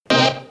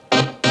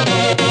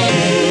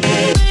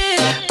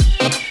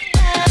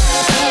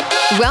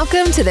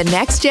Welcome to the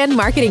Next Gen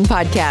Marketing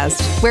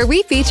Podcast, where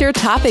we feature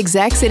top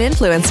execs and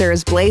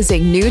influencers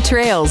blazing new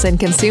trails in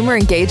consumer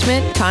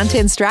engagement,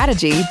 content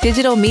strategy,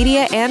 digital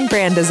media, and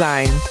brand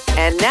design.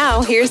 And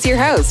now, here's your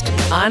host,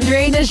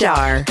 Andre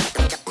Najjar.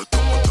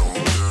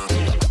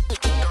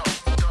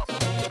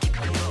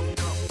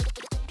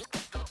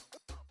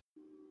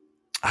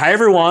 Hi,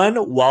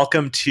 everyone.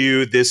 Welcome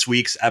to this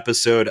week's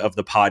episode of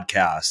the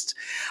podcast.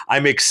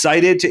 I'm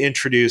excited to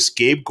introduce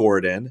Gabe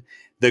Gordon,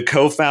 the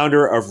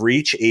co-founder of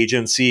Reach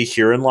Agency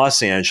here in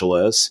Los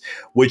Angeles,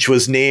 which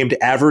was named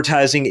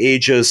Advertising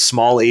Age's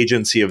Small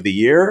Agency of the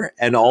Year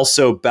and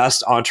also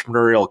Best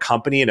Entrepreneurial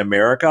Company in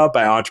America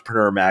by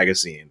Entrepreneur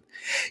Magazine.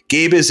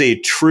 Gabe is a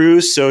true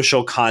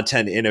social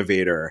content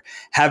innovator,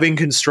 having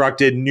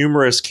constructed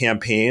numerous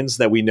campaigns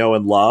that we know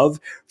and love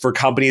for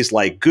companies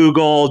like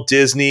Google,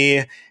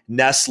 Disney,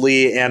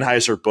 Nestle,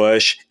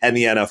 Anheuser-Busch, and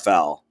the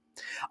NFL.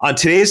 On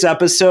today's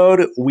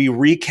episode, we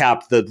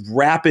recap the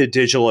rapid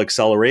digital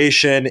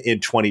acceleration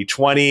in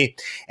 2020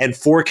 and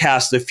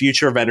forecast the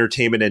future of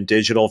entertainment and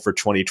digital for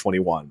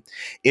 2021.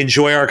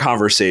 Enjoy our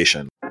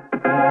conversation.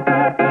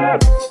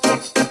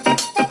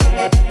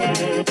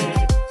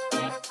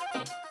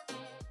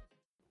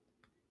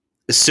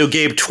 So,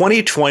 Gabe,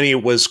 2020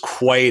 was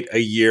quite a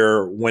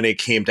year when it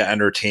came to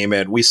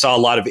entertainment. We saw a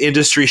lot of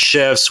industry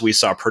shifts. We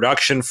saw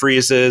production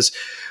freezes.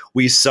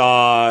 We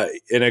saw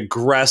an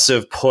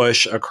aggressive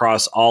push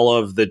across all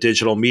of the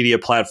digital media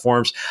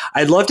platforms.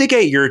 I'd love to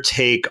get your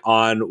take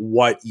on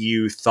what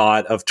you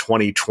thought of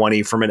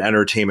 2020 from an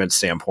entertainment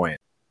standpoint.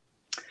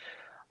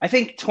 I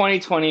think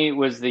 2020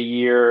 was the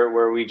year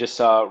where we just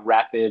saw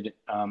rapid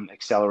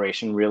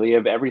acceleration, really,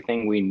 of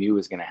everything we knew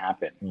was going to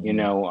happen.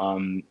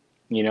 Mm-hmm.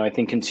 I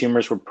think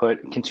consumers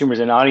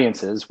and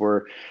audiences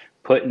were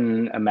put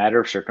in a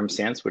matter of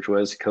circumstance, which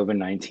was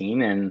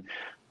COVID-19. And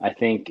I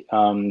think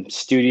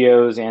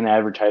studios and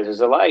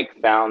advertisers alike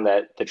found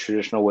that the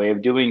traditional way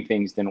of doing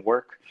things didn't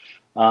work.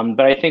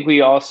 But I think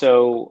we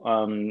also,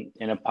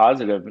 in a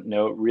positive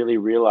note, really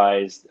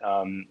realized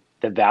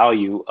the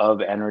value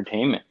of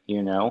entertainment.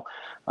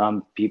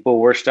 People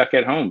were stuck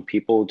at home.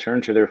 People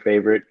turned to their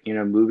favorite,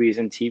 movies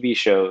and TV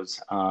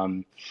shows.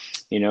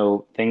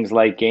 Things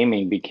like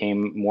gaming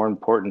became more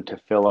important to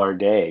fill our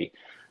day.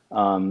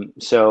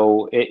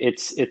 So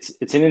it's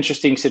an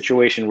interesting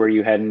situation where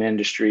you had an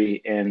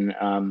industry in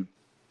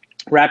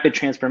rapid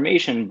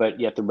transformation, but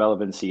yet the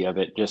relevancy of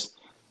it just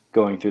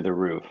going through the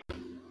roof.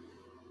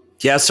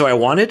 Yeah, so I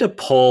wanted to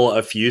pull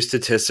a few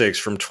statistics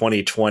from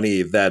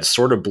 2020 that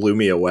sort of blew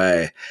me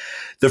away.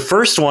 The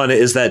first one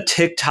is that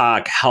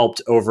TikTok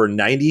helped over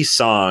 90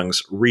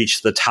 songs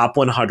reach the top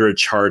 100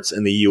 charts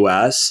in the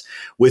US,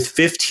 with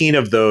 15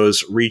 of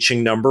those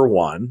reaching number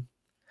one.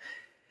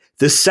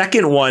 The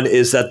second one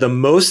is that the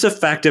most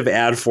effective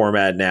ad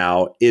format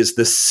now is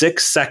the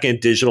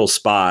 6-second digital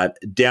spot,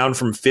 down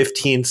from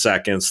 15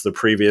 seconds the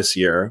previous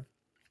year.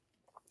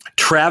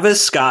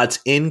 Travis Scott's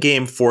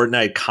in-game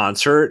Fortnite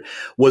concert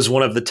was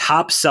one of the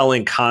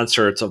top-selling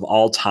concerts of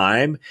all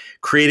time,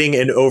 creating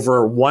an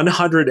over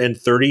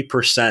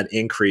 130%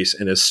 increase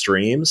in his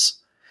streams.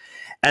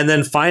 And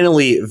then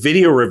finally,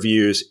 video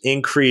reviews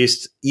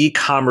increased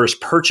e-commerce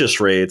purchase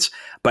rates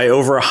by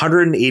over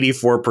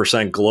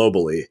 184%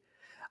 globally.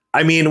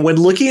 I mean, when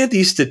looking at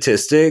these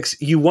statistics,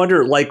 you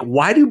wonder,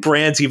 why do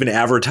brands even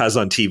advertise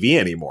on TV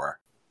anymore?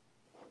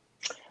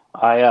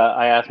 I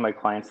ask my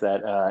clients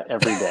that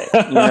every day.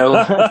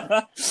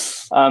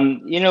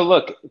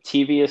 Look,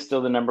 TV is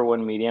still the number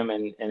one medium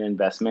in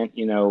investment.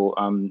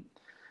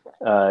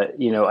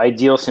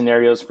 Ideal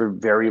scenarios for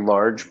very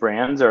large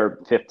brands are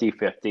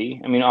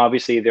 50-50. I mean,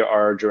 obviously there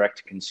are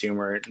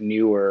direct-to-consumer,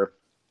 newer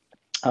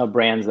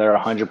brands that are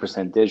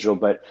 100% digital,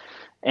 but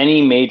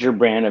any major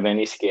brand of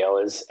any scale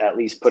is at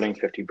least putting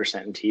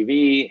 50% in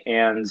TV.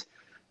 And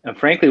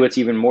frankly, what's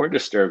even more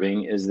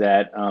disturbing is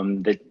that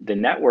the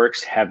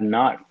networks have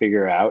not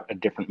figured out a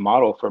different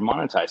model for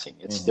monetizing.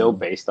 It's still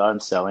based on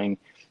selling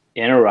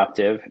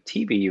interruptive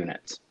TV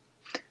units,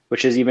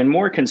 which is even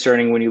more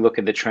concerning when you look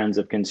at the trends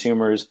of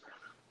consumers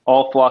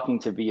all flocking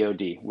to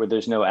VOD, where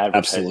there's no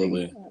advertising.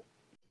 Absolutely.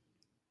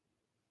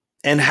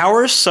 And how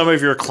are some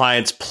of your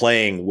clients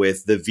playing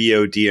with the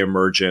VOD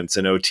emergence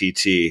in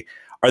OTT?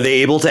 Are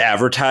they able to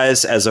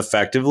advertise as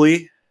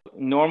effectively?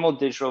 Normal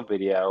digital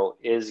video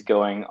is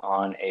going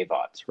on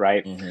AVODs,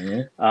 right?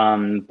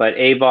 Mm-hmm. But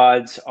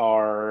AVODs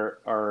are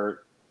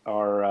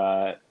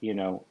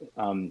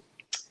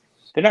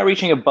they're not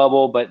reaching a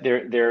bubble, but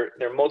they're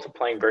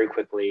multiplying very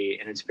quickly,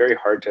 and it's very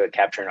hard to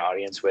capture an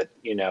audience with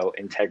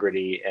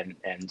integrity and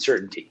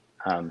certainty.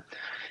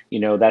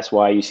 That's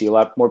why you see a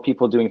lot more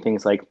people doing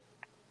things like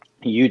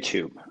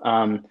YouTube.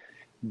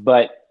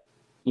 But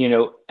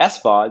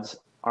SVODs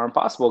are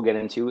impossible to get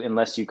into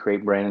unless you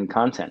create branded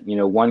content.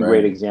 One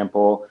great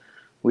example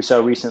we saw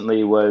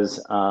recently was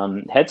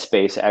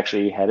Headspace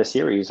actually had a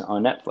series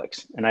on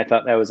Netflix. And I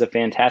thought that was a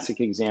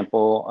fantastic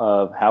example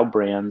of how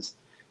brands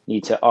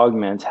need to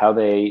augment how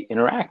they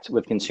interact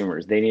with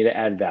consumers. They need to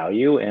add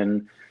value.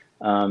 And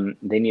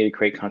They need to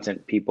create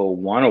content people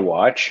want to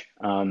watch,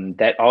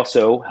 that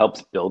also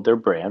helps build their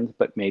brand,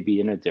 but maybe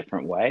in a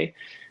different way.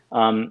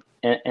 And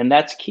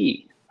that's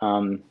key.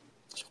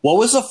 What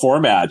was the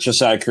format,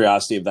 just out of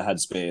curiosity, of the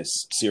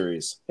Headspace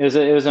series?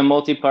 It was a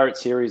multi-part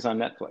series on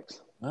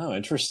Netflix. Oh,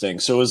 interesting.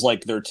 So it was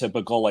like their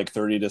typical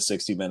 30 to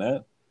 60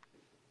 minute?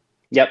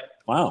 Yep.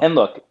 Wow. And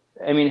look,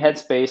 I mean,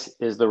 Headspace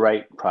is the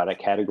right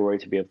product category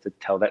to be able to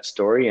tell that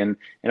story, and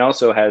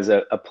also has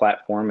a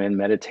platform in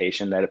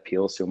meditation that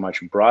appeals to a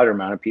much broader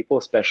amount of people,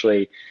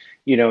 especially,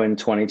 in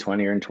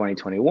 2020 or in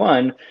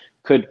 2021.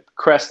 Could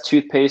Crest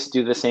toothpaste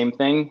do the same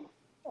thing?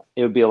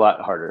 It would be a lot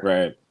harder.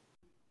 Right.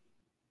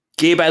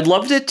 Gabe, I'd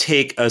love to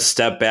take a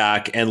step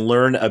back and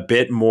learn a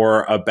bit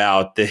more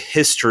about the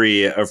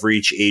history of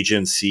Reach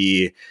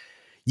Agency.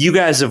 You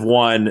guys have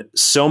won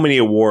so many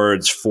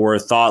awards for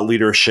thought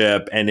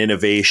leadership and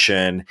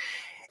innovation.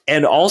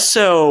 And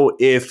also,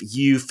 if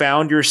you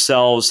found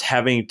yourselves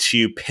having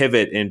to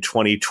pivot in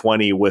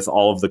 2020 with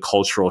all of the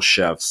cultural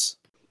shifts.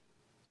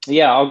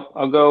 Yeah,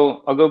 I'll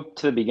go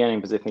to the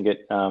beginning because I think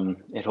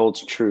it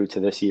holds true to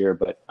this year.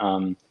 But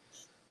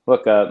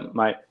look,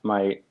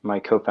 my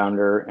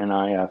co-founder and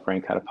I,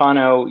 Frank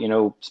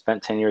Catapano,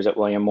 spent 10 years at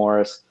William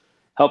Morris,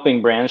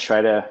 helping brands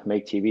try to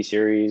make TV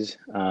series,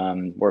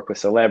 work with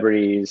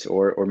celebrities,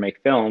 or make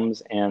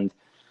films. And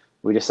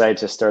we decided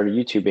to start a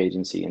YouTube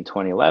agency in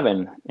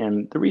 2011.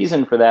 And the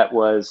reason for that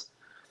was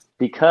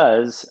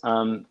because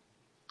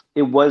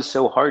it was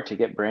so hard to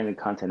get branded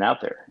content out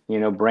there.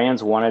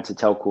 Brands wanted to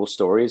tell cool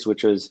stories,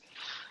 which was,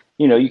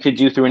 you could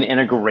do through an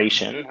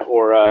integration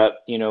or a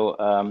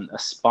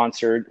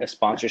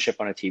sponsorship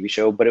on a TV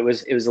show, but it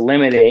was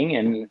limiting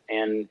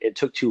and it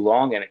took too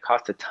long and it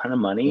cost a ton of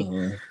money.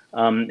 Mm-hmm.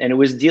 And it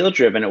was deal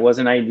driven. It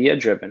wasn't idea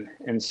driven.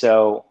 And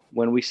so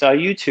when we saw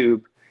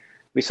YouTube,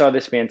 we saw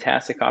this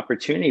fantastic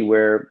opportunity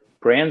where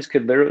brands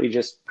could literally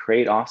just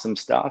create awesome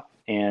stuff.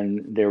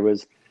 And there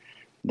was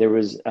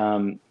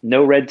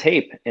no red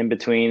tape in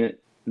between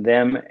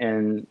them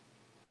and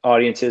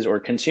audiences or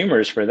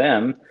consumers for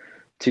them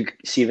to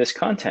see this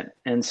content.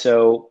 And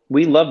so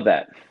we love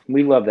that.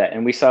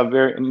 And we saw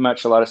very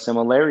much a lot of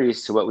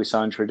similarities to what we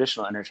saw in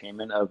traditional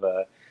entertainment of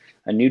a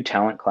new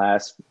talent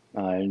class,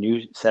 a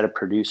new set of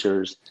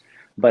producers.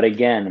 But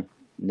again,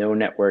 no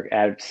network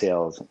ad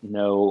sales,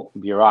 no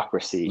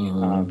bureaucracy.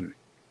 Mm-hmm.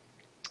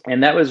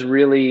 And that was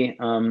really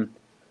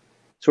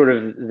sort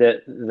of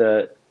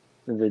the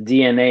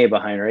DNA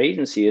behind our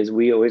agency. Is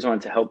we always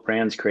wanted to help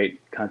brands create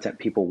content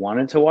people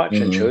wanted to watch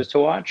and chose to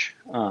watch.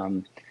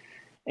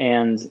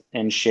 And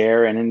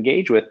share and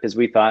engage with, because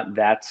we thought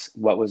that's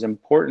what was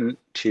important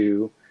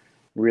to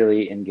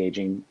really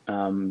engaging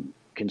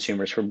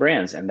consumers for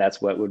brands. And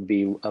that's what would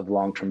be of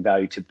long-term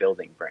value to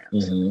building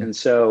brands. Mm-hmm. And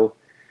so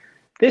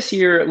this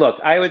year, look,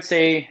 I would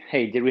say,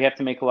 hey, did we have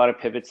to make a lot of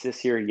pivots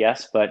this year?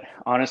 Yes. But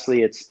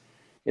honestly, it's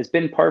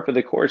been par for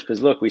the course,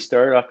 because look, we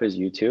started off as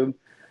YouTube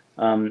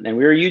and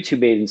we were a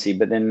YouTube agency,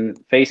 but then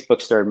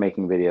Facebook started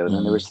making videos. Mm-hmm.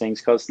 And there was things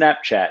called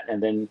Snapchat,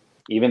 and then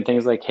even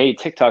things like, hey,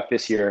 TikTok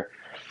this year.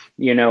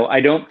 I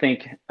don't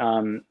think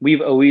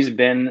we've always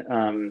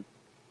been,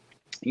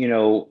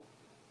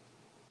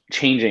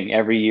 changing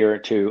every year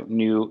to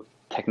new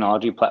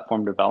technology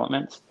platform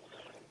developments.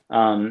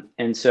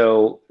 And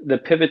so the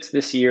pivots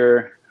this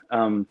year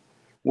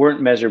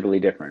weren't measurably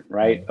different,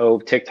 right? Mm-hmm. Oh,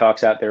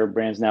 TikTok's out there.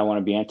 Brands now want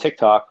to be on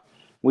TikTok.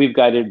 We've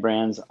guided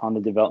brands on the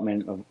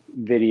development of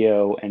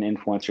video and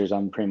influencers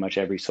on pretty much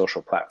every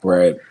social platform.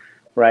 Right.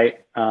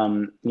 Right.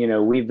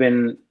 We've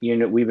been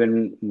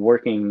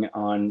working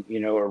on,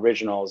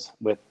 originals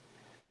with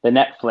the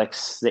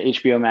Netflix, the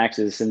HBO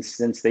Maxes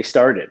since they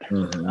started,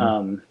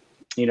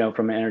 mm-hmm.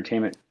 From an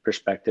entertainment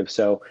perspective.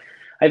 So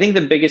I think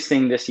the biggest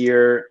thing this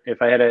year,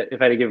 if I had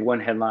to give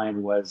one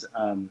headline, was,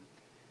 I've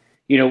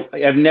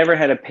never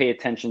had to pay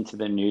attention to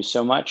the news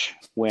so much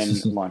when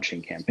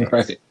launching campaigns.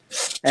 Right.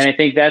 And I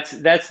think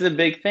that's the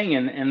big thing.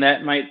 And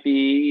that might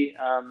be,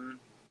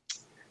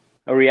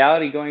 a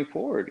reality going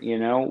forward,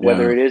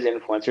 whether it is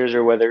influencers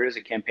or whether it is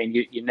a campaign.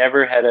 You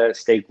never had to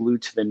stay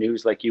glued to the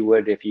news like you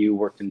would if you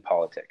worked in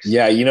politics.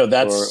 Yeah,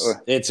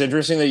 it's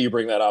interesting that you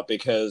bring that up,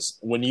 because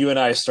when you and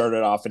I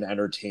started off in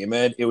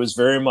entertainment, it was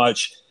very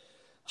much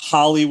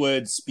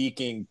Hollywood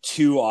speaking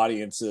to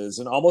audiences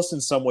and almost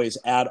in some ways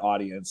ad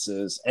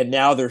audiences. And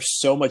now there's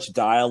so much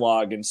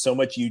dialogue and so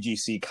much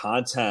UGC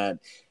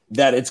content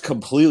that it's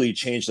completely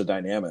changed the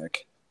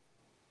dynamic.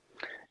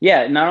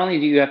 Yeah, not only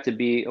do you have to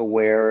be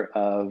aware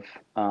of,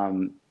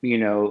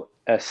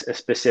 a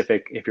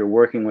specific, if you're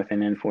working with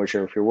an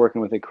influencer, if you're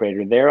working with a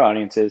creator, their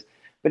audiences,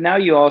 but now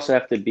you also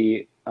have to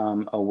be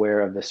aware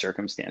of the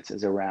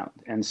circumstances around.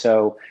 And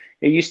so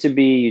it used to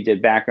be you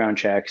did background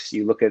checks,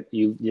 you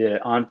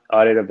did an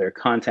audit of their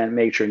content,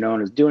 make sure no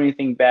one was doing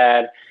anything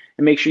bad,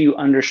 and make sure you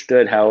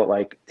understood how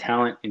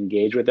talent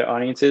engage with their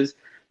audiences.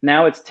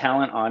 Now it's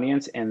talent,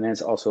 audience, and then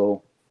it's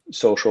also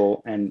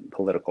social and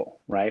political,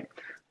 right?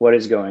 What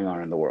is going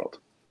on in the world?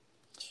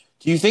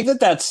 Do you think that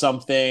that's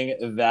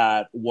something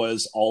that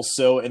was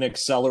also an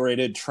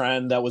accelerated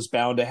trend that was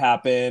bound to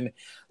happen,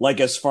 like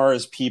as far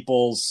as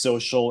people's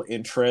social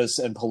interests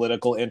and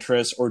political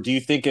interests, or do you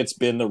think it's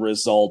been the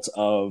result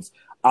of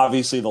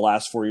obviously the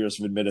last 4 years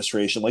of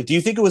administration? Like, do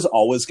you think it was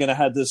always going to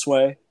head this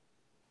way?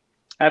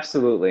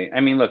 Absolutely. I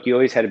mean, look, you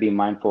always had to be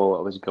mindful of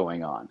what was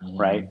going on,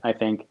 right? I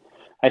think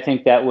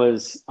that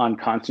was on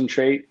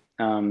concentrate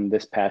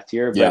this past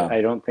year, but Yeah.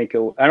 I don't think it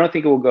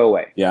will go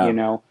away.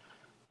 Yeah.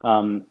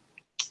 Um,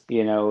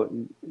 you know,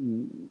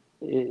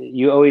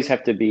 you always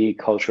have to be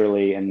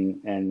culturally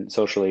and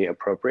socially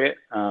appropriate,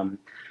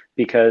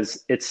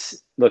 because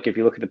look, if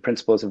you look at the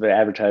principles of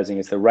advertising,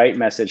 it's the right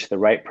message, the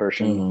right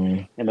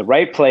person in the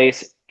right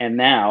place, and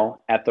now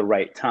at the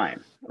right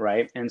time,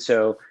 right? And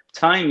so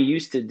time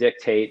used to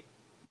dictate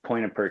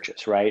point of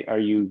purchase, right? Are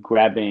you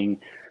grabbing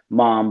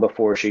mom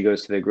before she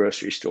goes to the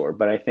grocery store?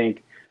 But I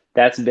think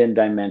that's been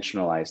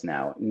dimensionalized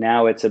now.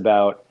 Now it's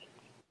about,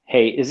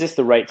 hey, is this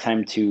the right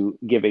time to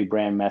give a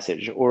brand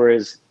message, or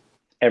is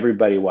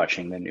everybody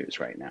watching the news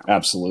right now?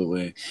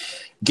 Absolutely.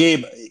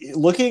 Gabe,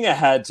 looking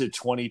ahead to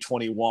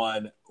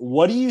 2021,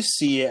 what do you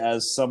see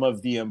as some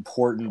of the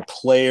important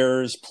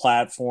players,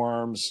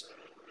 platforms,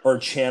 or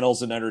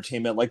channels in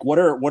entertainment? Like what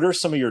are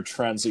some of your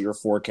trends that you're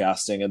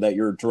forecasting and that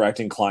you're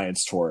directing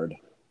clients toward?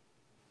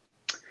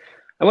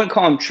 I wouldn't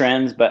call them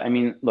trends, but I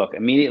mean, look,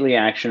 immediately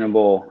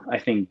actionable. I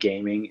think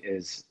gaming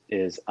is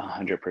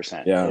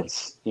 100%. Yeah.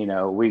 It's,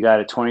 we got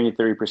a 20 to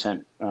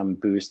 30%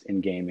 boost in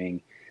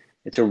gaming.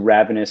 It's a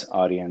ravenous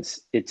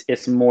audience.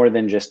 It's more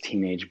than just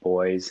teenage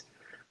boys.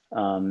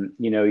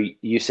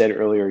 You said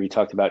earlier, you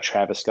talked about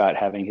Travis Scott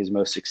having his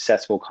most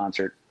successful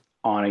concert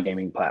on a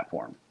gaming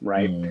platform,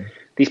 right?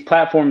 These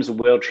platforms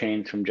will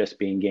change from just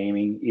being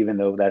gaming, even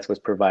though that's what's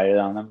provided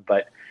on them.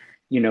 But,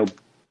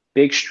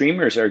 big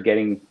streamers are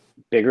getting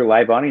bigger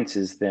live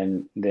audiences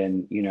than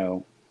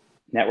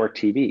network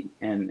TV,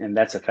 and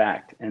that's a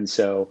fact. And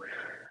so,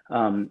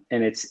 and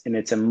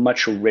it's a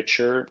much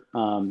richer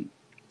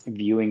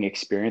viewing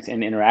experience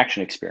and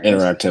interaction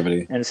experience,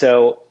 Interactivity. And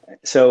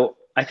so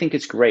I think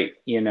it's great.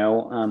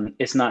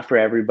 It's not for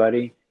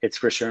everybody; it's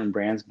for certain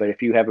brands. But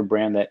if you have a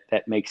brand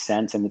that makes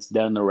sense and it's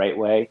done the right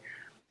way,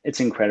 it's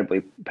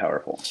incredibly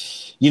powerful.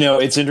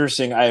 It's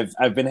interesting.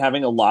 I've been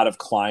having a lot of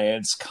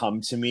clients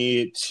come to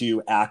me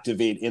to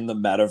activate in the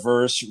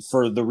metaverse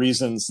for the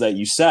reasons that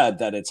you said,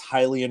 that it's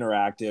highly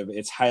interactive,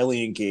 it's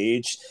highly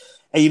engaged.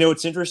 And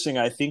it's interesting.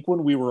 I think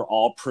when we were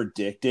all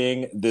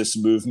predicting this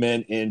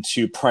movement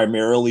into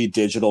primarily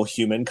digital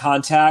human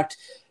contact,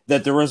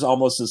 that there was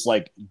almost this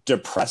like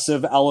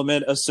depressive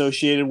element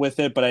associated with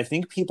it. But I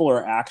think people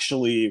are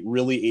actually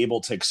really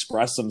able to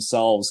express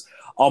themselves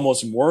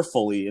almost more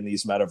fully in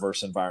these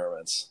metaverse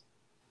environments.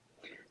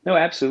 No,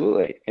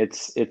 absolutely.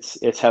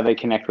 It's how they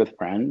connect with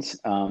friends.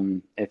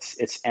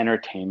 It's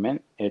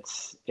entertainment.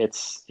 It's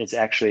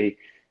actually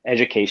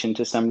education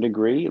to some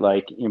degree.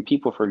 Like,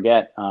 people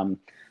forget on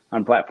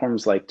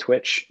platforms like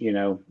Twitch,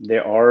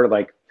 there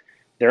are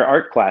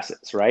art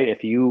classes, right?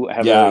 If you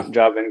have a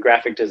job in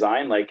graphic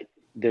design, like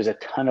there's a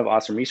ton of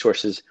awesome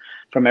resources,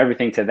 from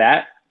everything to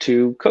that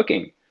to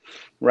cooking.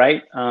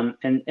 Right.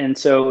 And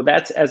so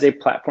that's, as a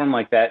platform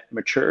like that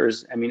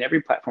matures, I mean,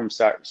 every platform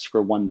starts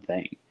for one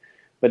thing,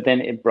 but then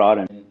it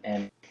broadens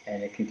and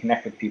it can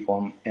connect with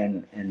people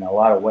in a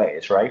lot of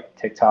ways. Right.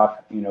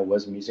 TikTok,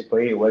 was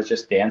Musical.ly, it was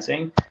just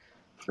dancing.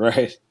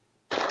 Right.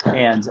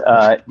 And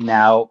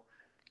now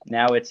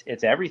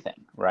it's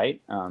everything.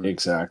 Right.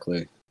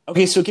 Exactly.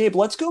 Okay, so Gabe,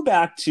 let's go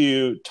back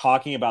to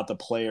talking about the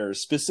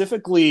players,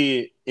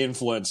 specifically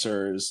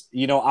influencers.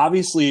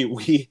 Obviously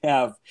we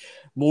have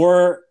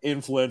more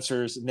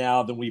influencers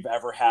now than we've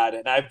ever had.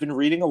 And I've been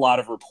reading a lot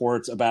of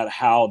reports about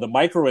how the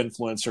micro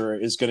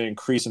influencer is going to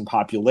increase in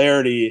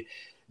popularity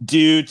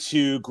due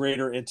to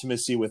greater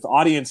intimacy with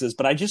audiences.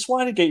 But I just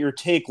wanted to get your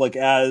take, like,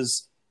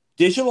 as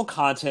digital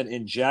content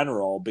in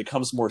general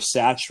becomes more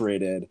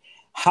saturated,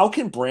 how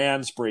can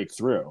brands break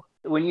through?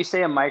 When you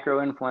say a micro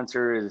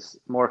influencer is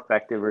more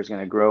effective or is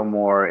going to grow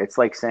more, it's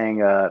like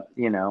saying,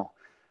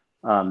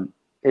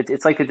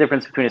 it's like the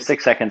difference between a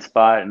 6-second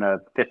spot and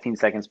a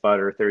 15-second spot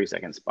or a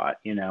 30-second spot.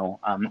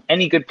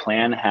 Any good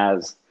plan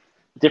has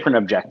different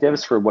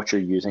objectives for what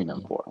you're using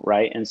them for,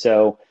 right? And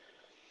so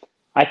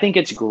I think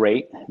it's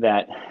great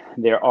that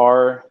there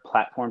are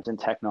platforms and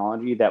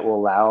technology that will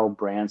allow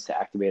brands to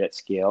activate at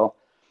scale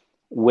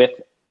with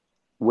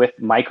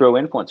micro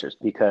influencers,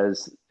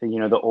 because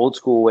the old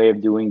school way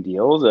of doing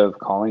deals, of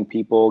calling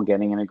people,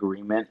 getting an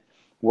agreement,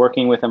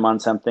 working with them on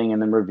something,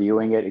 and then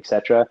reviewing it,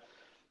 etc.,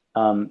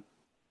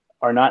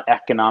 are not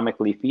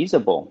economically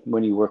feasible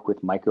when you work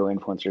with micro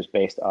influencers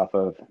based off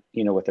of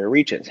what their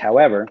reach is.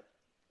 However,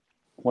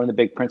 one of the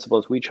big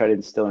principles we try to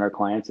instill in our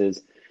clients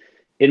is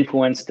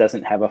influence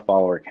doesn't have a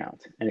follower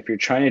count. And if you're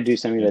trying to do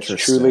something that's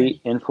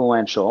truly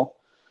influential,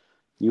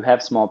 you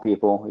have small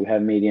people, you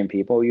have medium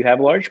people, you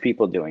have large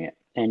people doing it,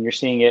 and you're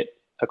seeing it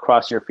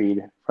across your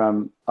feed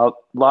from a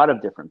lot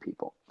of different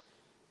people.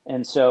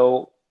 And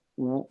so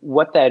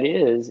what that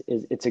is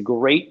it's a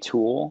great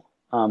tool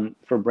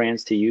for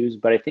brands to use.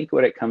 But I think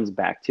what it comes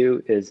back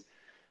to is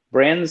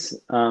brands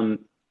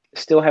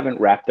still haven't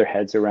wrapped their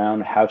heads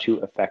around how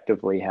to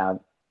effectively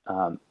have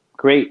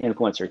great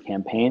influencer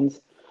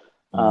campaigns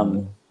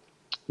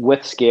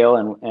with scale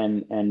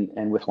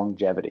and with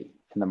longevity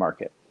in the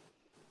market.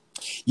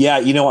 Yeah,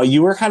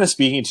 you were kind of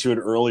speaking to it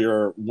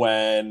earlier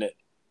when,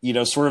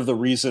 sort of the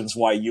reasons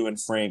why you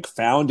and Frank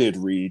founded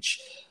Reach,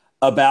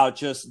 about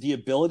just the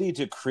ability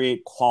to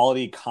create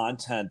quality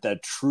content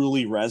that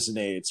truly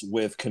resonates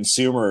with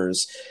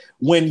consumers.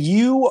 When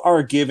you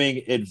are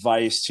giving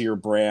advice to your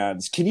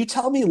brands, can you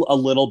tell me a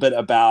little bit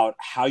about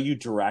how you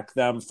direct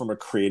them from a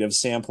creative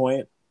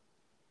standpoint?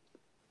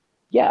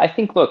 Yeah, I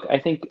think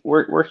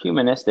we're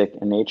humanistic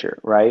in nature,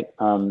 right?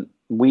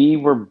 We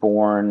were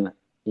born,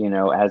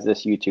 as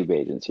this YouTube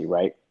agency,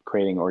 right?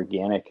 Creating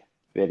organic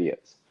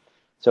videos.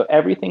 So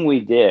everything we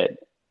did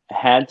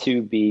had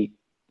to be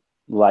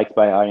liked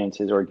by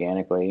audiences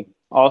organically,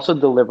 also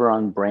deliver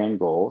on brand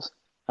goals.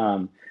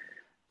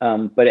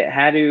 But it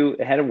had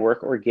to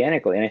work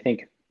organically. And I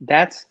think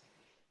that's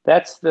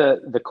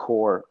the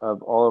core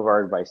of all of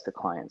our advice to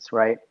clients,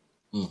 right?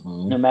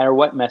 No matter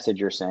what message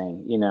you're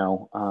saying,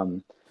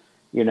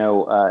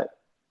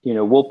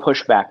 we'll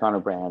push back on a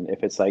brand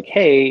if it's like,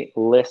 hey,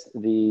 list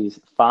these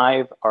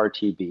 5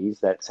 RTBs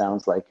that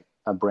sounds like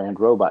a brand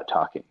robot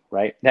talking,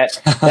 right?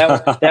 That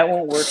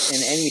won't work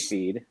in any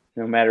feed,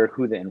 no matter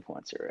who the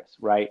influencer is,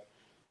 right?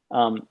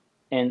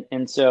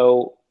 And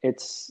so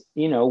it's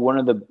one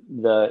of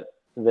the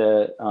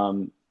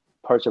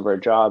parts of our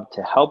job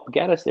to help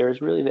get us there is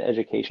really the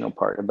educational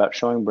part about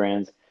showing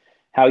brands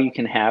how you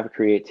can have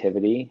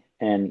creativity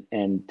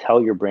and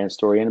tell your brand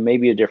story in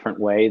maybe a different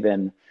way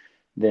than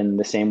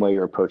the same way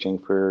you're approaching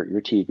for your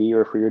TV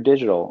or for your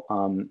digital.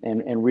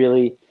 And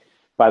really,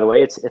 by the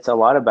way, it's a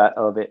lot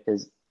of it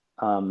is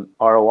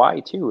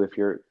ROI too. If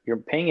you're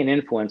paying an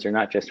influencer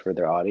not just for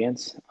their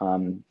audience,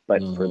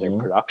 but for their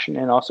production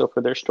and also for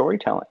their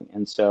storytelling.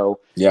 And so,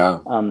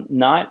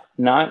 not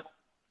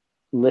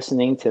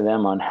listening to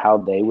them on how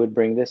they would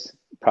bring this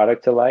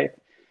product to life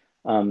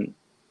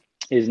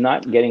is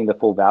not getting the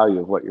full value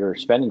of what you're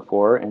spending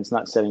for, and it's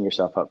not setting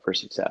yourself up for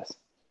success.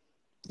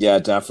 Yeah,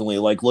 definitely.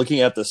 Like looking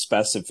at the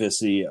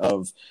specificity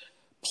of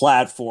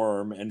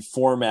platform and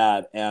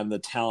format and the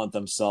talent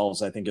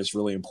themselves, I think is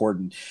really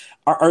important.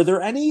 Are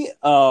there any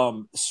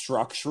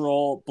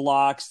structural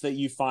blocks that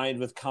you find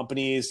with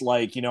companies?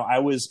 Like, I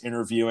was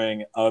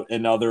interviewing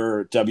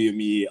another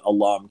WME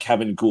alum,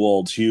 Kevin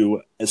Gould,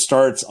 who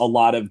starts a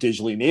lot of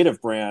digitally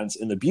native brands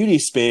in the beauty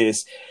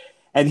space.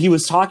 And he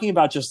was talking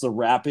about just the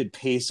rapid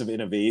pace of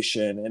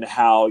innovation and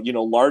how,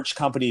 large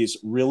companies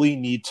really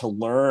need to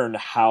learn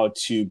how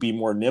to be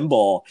more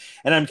nimble.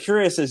 And I'm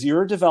curious, as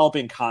you're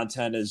developing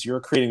content, as you're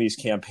creating these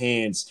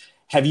campaigns,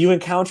 have you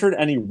encountered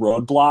any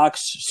roadblocks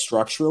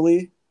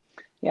structurally?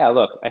 Yeah,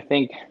 look, I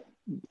think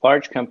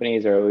large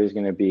companies are always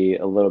going to be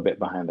a little bit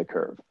behind the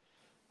curve,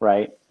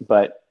 right?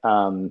 But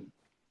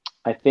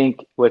I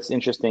think what's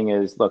interesting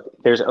is, look,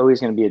 there's always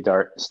going to be a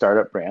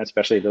startup brand,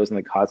 especially those in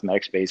the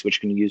cosmetic space,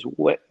 which can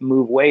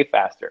move way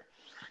faster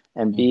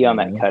and be on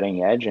that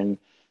cutting edge. And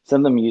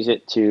some of them use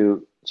it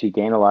to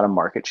gain a lot of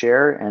market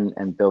share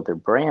and build their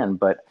brand.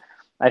 But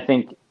I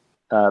think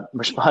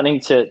responding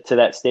to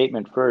that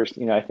statement first,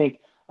 I think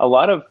a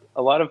lot of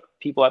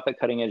people at the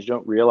cutting edge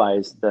don't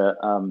realize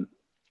that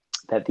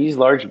these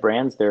large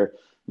brands, they're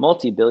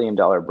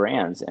multi-billion-dollar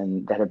brands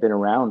and that have been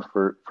around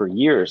for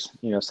years,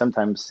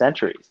 sometimes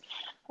centuries.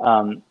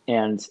 And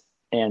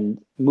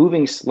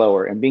moving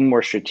slower and being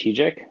more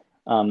strategic,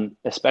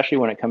 especially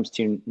when it comes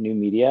to new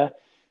media,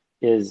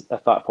 is a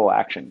thoughtful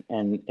action.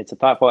 And it's a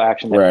thoughtful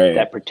action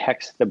that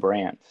protects the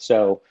brand.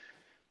 So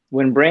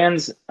when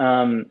brands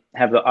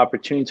have the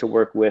opportunity to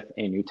work with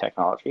a new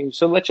technology,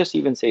 so let's just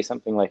even say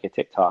something like a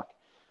TikTok,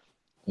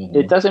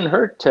 it doesn't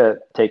hurt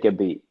to take a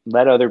beat,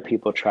 let other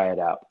people try it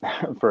out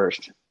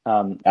first,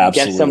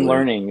 get some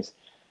learnings,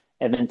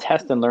 and then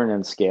test and learn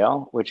and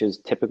scale, which is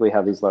typically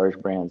how these large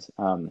brands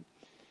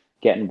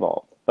get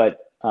involved.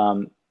 But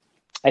I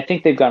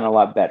think they've gotten a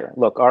lot better.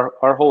 Look,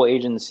 our whole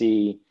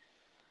agency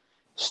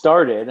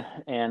started,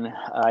 and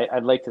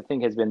I'd like to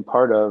think has been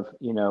part of,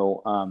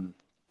 one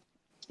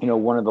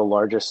of the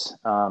largest,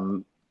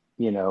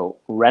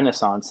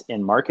 renaissance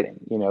in marketing.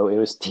 It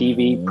was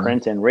TV,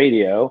 print, and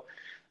radio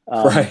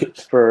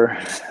for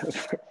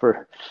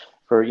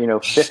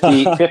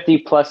 50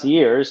 plus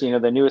years.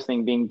 The newest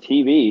thing being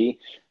TV.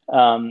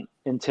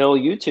 Until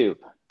YouTube,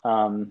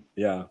 and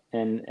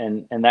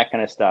that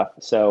kind of stuff.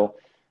 So,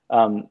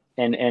 and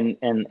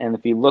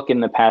if you look in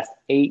the past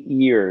 8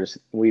 years,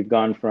 we've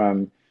gone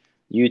from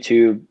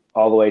YouTube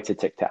all the way to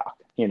TikTok.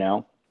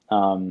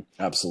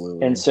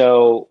 Absolutely. And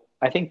so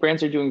I think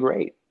brands are doing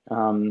great.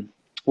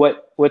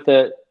 What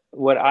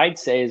I'd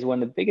say is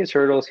one of the biggest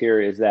hurdles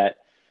here is that,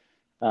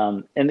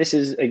 and this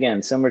is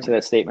again similar to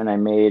that statement I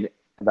made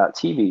about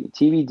TV.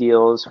 TV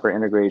deals for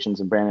integrations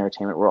and brand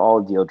entertainment were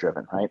all deal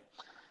driven, right?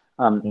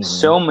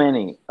 So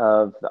many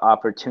of the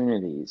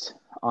opportunities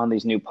on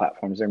these new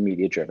platforms are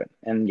media driven.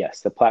 And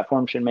yes, the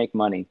platform should make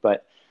money,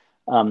 but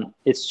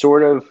it's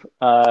sort of,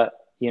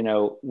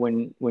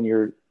 when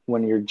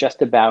when you're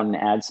just about an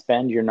ad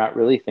spend, you're not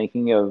really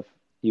thinking of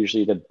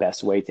usually the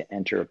best way to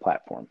enter a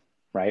platform,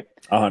 right?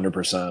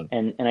 100%.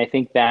 And I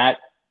think that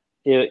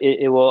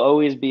it will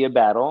always be a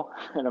battle,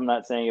 and I'm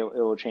not saying it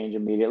will change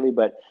immediately,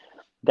 but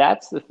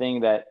that's the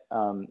thing that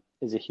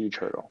is a huge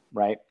hurdle,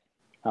 right?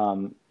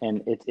 And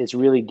it's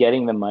really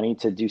getting the money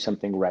to do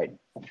something right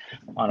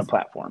on a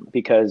platform,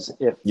 because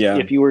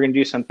if you were going to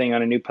do something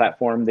on a new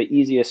platform, the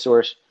easiest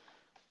source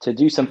to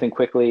do something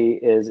quickly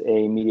is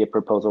a media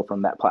proposal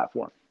from that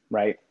platform,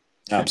 right?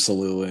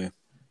 Absolutely.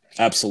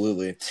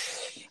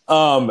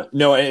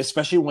 No,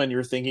 especially when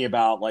you're thinking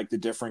about like the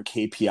different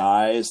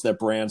KPIs that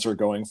brands are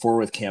going for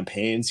with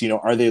campaigns,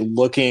 are they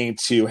looking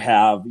to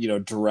have,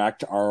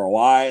 direct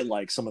ROI,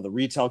 like some of the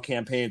retail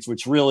campaigns,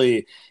 which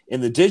really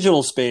in the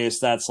digital space,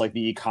 that's like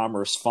the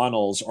e-commerce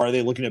funnels. Are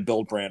they looking to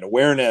build brand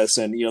awareness?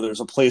 And,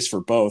 there's a place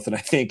for both. And I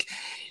think,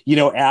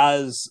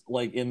 as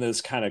like in this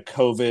kind of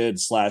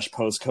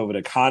COVID/post-COVID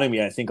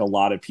economy, I think a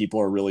lot of people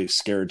are really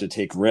scared to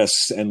take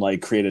risks and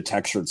like create a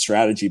textured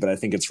strategy, but I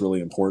think it's really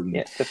important.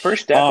 Yeah, the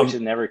first step, which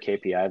is never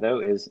KPI though,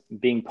 is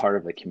being part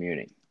of the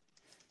community.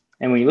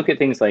 And when you look at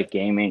things like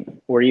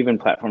gaming or even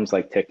platforms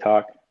like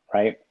TikTok,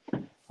 right?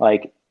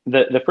 Like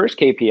the first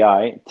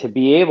KPI, to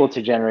be able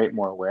to generate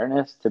more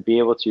awareness, to be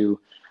able to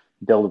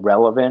build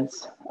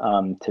relevance,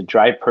 to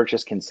drive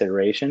purchase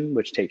consideration,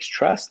 which takes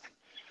trust,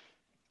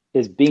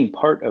 is being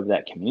part of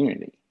that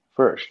community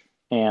first.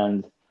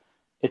 And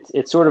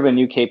it's sort of a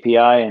new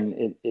KPI,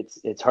 and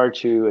it's hard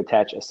to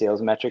attach a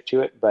sales metric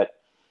to it. But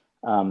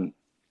when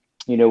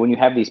you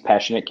have these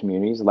passionate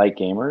communities like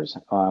gamers,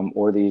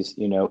 or these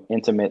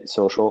intimate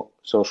social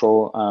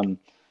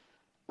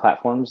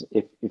platforms,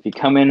 if you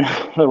come in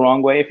the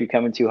wrong way, if you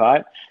come in too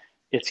hot,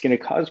 it's going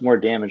to cause more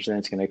damage than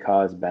it's going to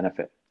cause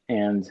benefit.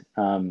 And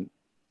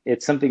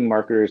it's something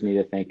marketers need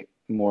to think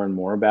more and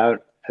more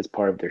about as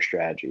part of their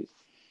strategies.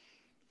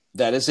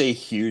 That is a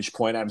huge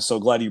point. I'm so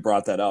glad you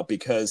brought that up,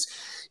 because,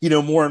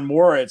 more and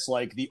more it's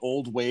like the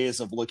old ways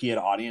of looking at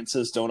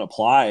audiences don't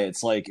apply.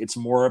 It's like, it's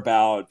more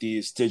about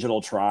these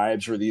digital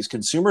tribes or these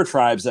consumer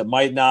tribes that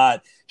might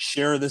not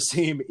share the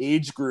same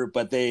age group,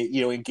 but they,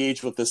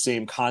 engage with the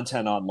same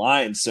content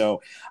online.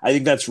 So I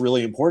think that's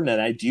really important.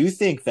 And I do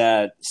think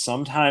that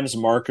sometimes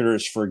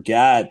marketers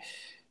forget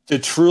to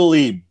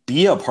truly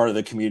be a part of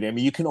the community. I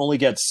mean, you can only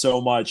get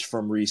so much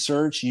from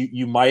research.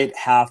 You might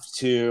have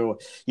to,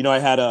 I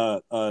had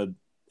an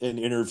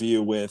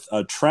interview with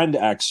a trend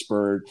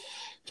expert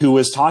who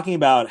was talking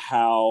about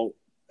how,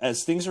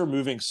 as things are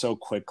moving so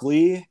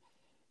quickly,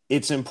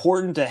 it's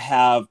important to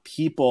have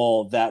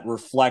people that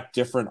reflect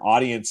different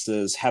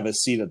audiences have a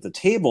seat at the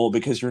table,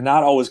 because you're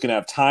not always going to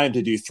have time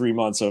to do 3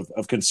 months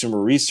of consumer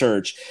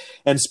research.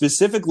 And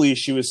specifically,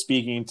 she was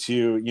speaking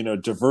to,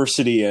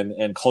 diversity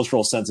and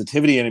cultural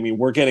sensitivity. And I mean,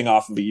 we're getting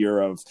off of a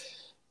year of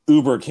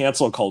Uber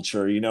cancel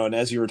culture, and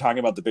as you were talking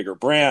about the bigger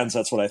brands,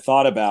 that's what I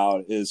thought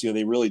about is,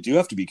 they really do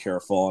have to be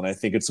careful. And I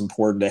think it's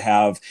important to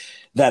have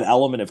that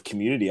element of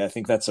community. I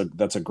think that's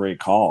a great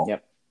call.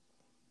 Yep.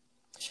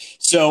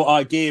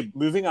 So, Gabe,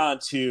 moving on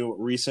to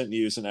recent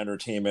news and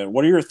entertainment,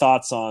 what are your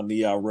thoughts on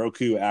the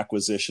Roku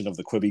acquisition of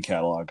the Quibi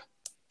catalog?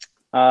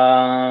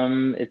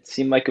 It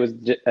seemed like it was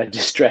a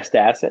distressed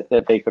asset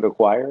that they could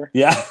acquire.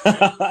 Yeah.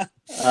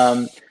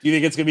 Do you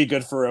think it's going to be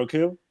good for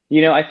Roku?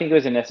 I think it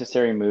was a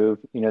necessary move.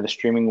 The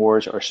streaming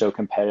wars are so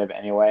competitive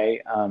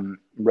anyway.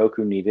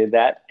 Roku needed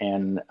that,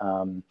 and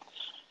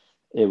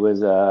it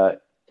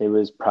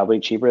was probably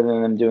cheaper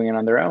than them doing it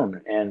on their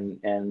own.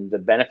 And the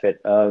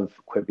benefit of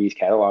Quibi's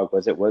catalog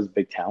was it was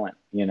big talent.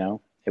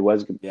 It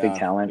was big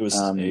talent.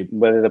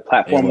 Whether the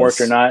platform worked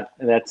or not,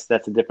 that's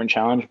a different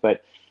challenge.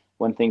 But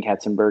one thing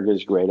Katzenberg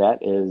is great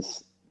at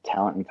is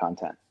talent and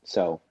content.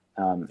 So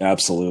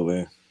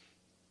absolutely.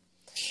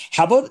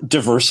 How about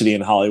diversity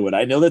in Hollywood?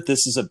 I know that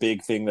this is a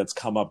big thing that's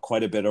come up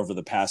quite a bit over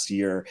the past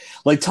year.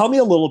 Like, tell me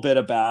a little bit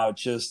about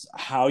just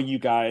how you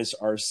guys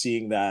are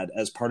seeing that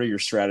as part of your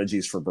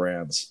strategies for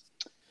brands.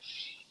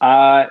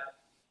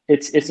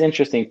 It's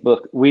interesting.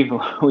 Look, we've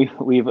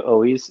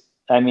always,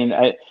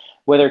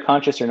 whether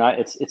conscious or not,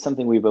 it's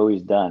something we've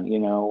always done.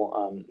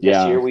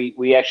 This year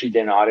we actually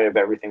did an audit of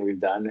everything we've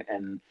done,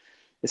 and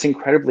it's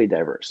incredibly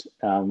diverse.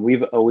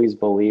 We've always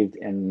believed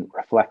in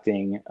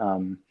reflecting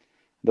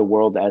the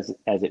world as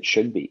it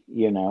should be.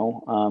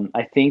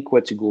 I think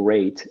what's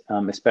great,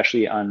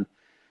 especially on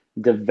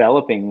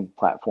developing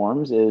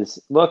platforms, is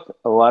look,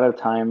 a lot of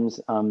times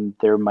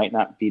there might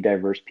not be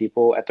diverse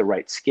people at the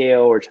right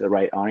scale or to the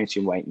right audience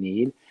you might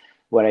need.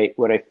 What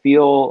I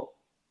feel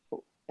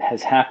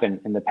has happened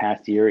in the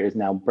past year is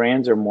now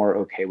brands are more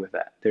okay with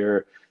that.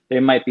 They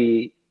might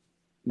be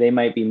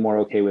more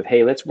okay with,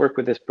 hey, let's work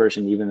with this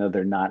person even though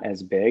they're not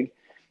as big,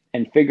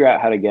 and figure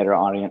out how to get our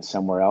audience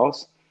somewhere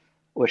else,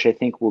 which I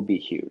think will be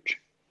huge.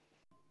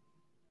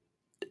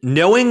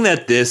 Knowing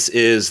that this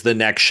is the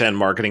Next Gen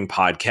Marketing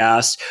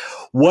Podcast,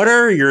 what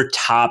are your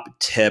top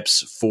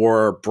tips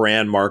for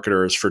brand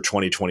marketers for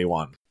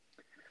 2021?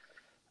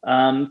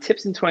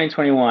 Tips in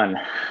 2021.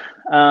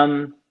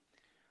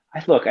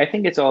 I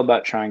think it's all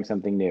about trying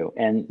something new.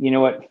 And you know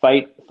what?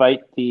 Fight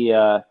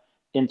the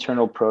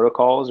internal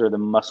protocols or the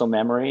muscle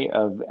memory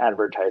of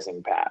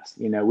advertising past.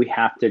 We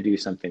have to do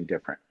something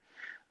different.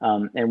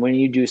 And when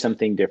you do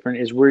something different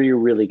is where you're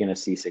really going to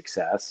see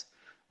success.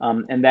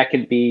 And that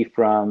could be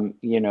from,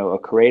 a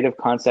creative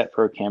concept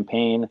for a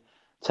campaign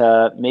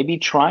to maybe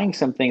trying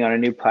something on a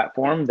new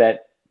platform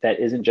that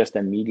isn't just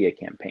a media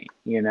campaign.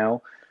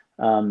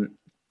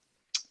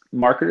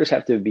 Marketers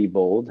have to be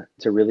bold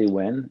to really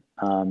win.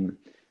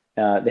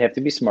 They have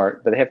to be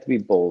smart, but they have to be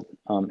bold.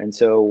 And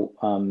so,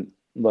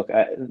 look,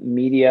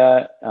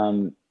 media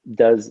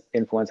does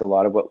influence a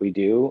lot of what we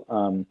do,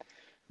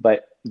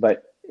 but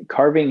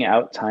carving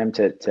out time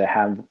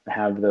to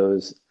have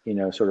those,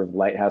 sort of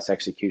lighthouse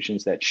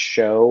executions that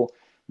show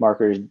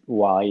marketers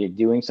why you're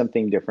doing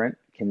something different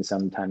can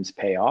sometimes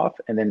pay off,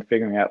 and then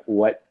figuring out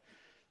what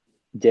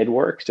did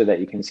work so that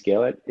you can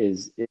scale it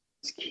is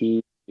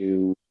key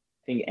to,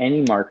 I think,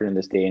 any marketer in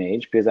this day and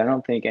age, because I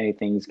don't think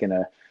anything's going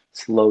to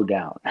slow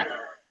down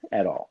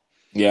at all.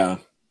 Yeah.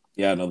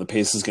 Yeah, no, the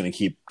pace is going to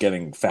keep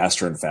getting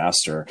faster and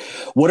faster.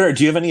 Do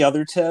you have any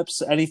other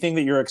tips? Anything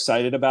that you're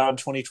excited about in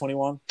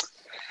 2021?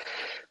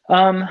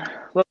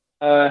 Look,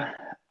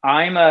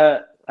 I'm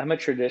a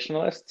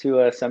traditionalist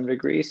to some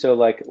degree. So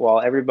like,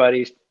 while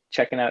everybody's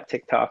checking out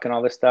TikTok and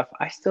all this stuff,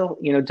 I still,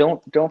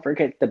 don't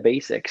forget the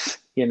basics,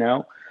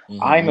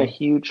 Mm-hmm. I'm a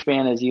huge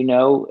fan, as you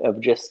know, of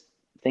just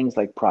things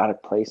like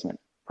product placement,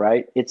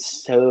 right?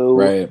 It's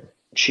so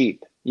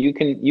cheap. You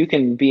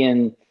can be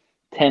in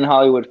 10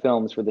 Hollywood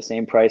films for the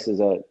same price as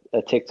a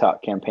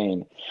TikTok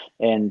campaign.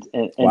 And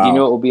wow. You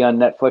know, it will be on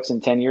Netflix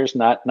in 10 years,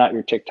 not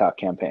your TikTok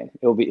campaign.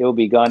 It'll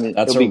be gone.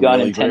 It'll be gone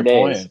in 10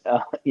 days,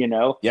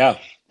 Yeah.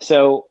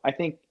 So I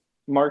think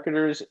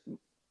marketers,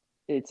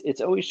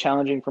 it's always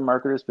challenging for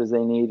marketers because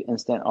they need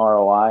instant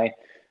ROI,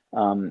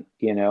 but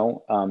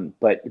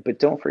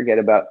don't forget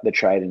about the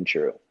tried and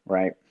true,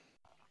 right?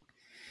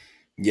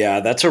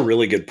 Yeah, that's a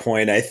really good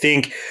point. I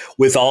think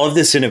with all of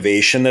this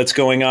innovation that's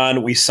going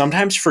on, we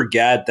sometimes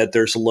forget that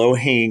there's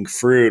low-hanging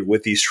fruit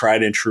with these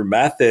tried and true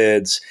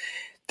methods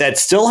that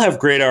still have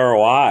great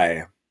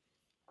ROI.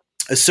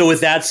 So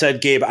with that said,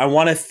 Gabe, I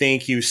want to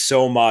thank you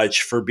so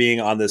much for being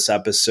on this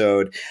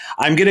episode.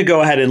 I'm going to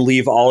go ahead and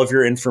leave all of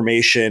your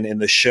information in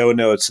the show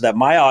notes so that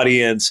my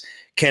audience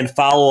can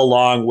follow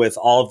along with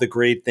all of the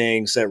great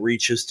things that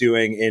Reach is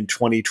doing in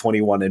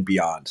 2021 and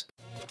beyond.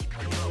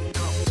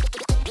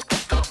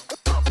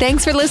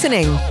 Thanks for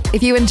listening.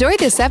 If you enjoyed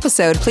this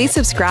episode, please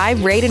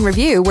subscribe, rate, and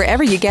review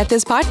wherever you get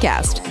this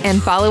podcast.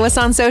 And follow us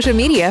on social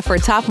media for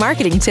top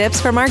marketing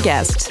tips from our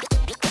guests.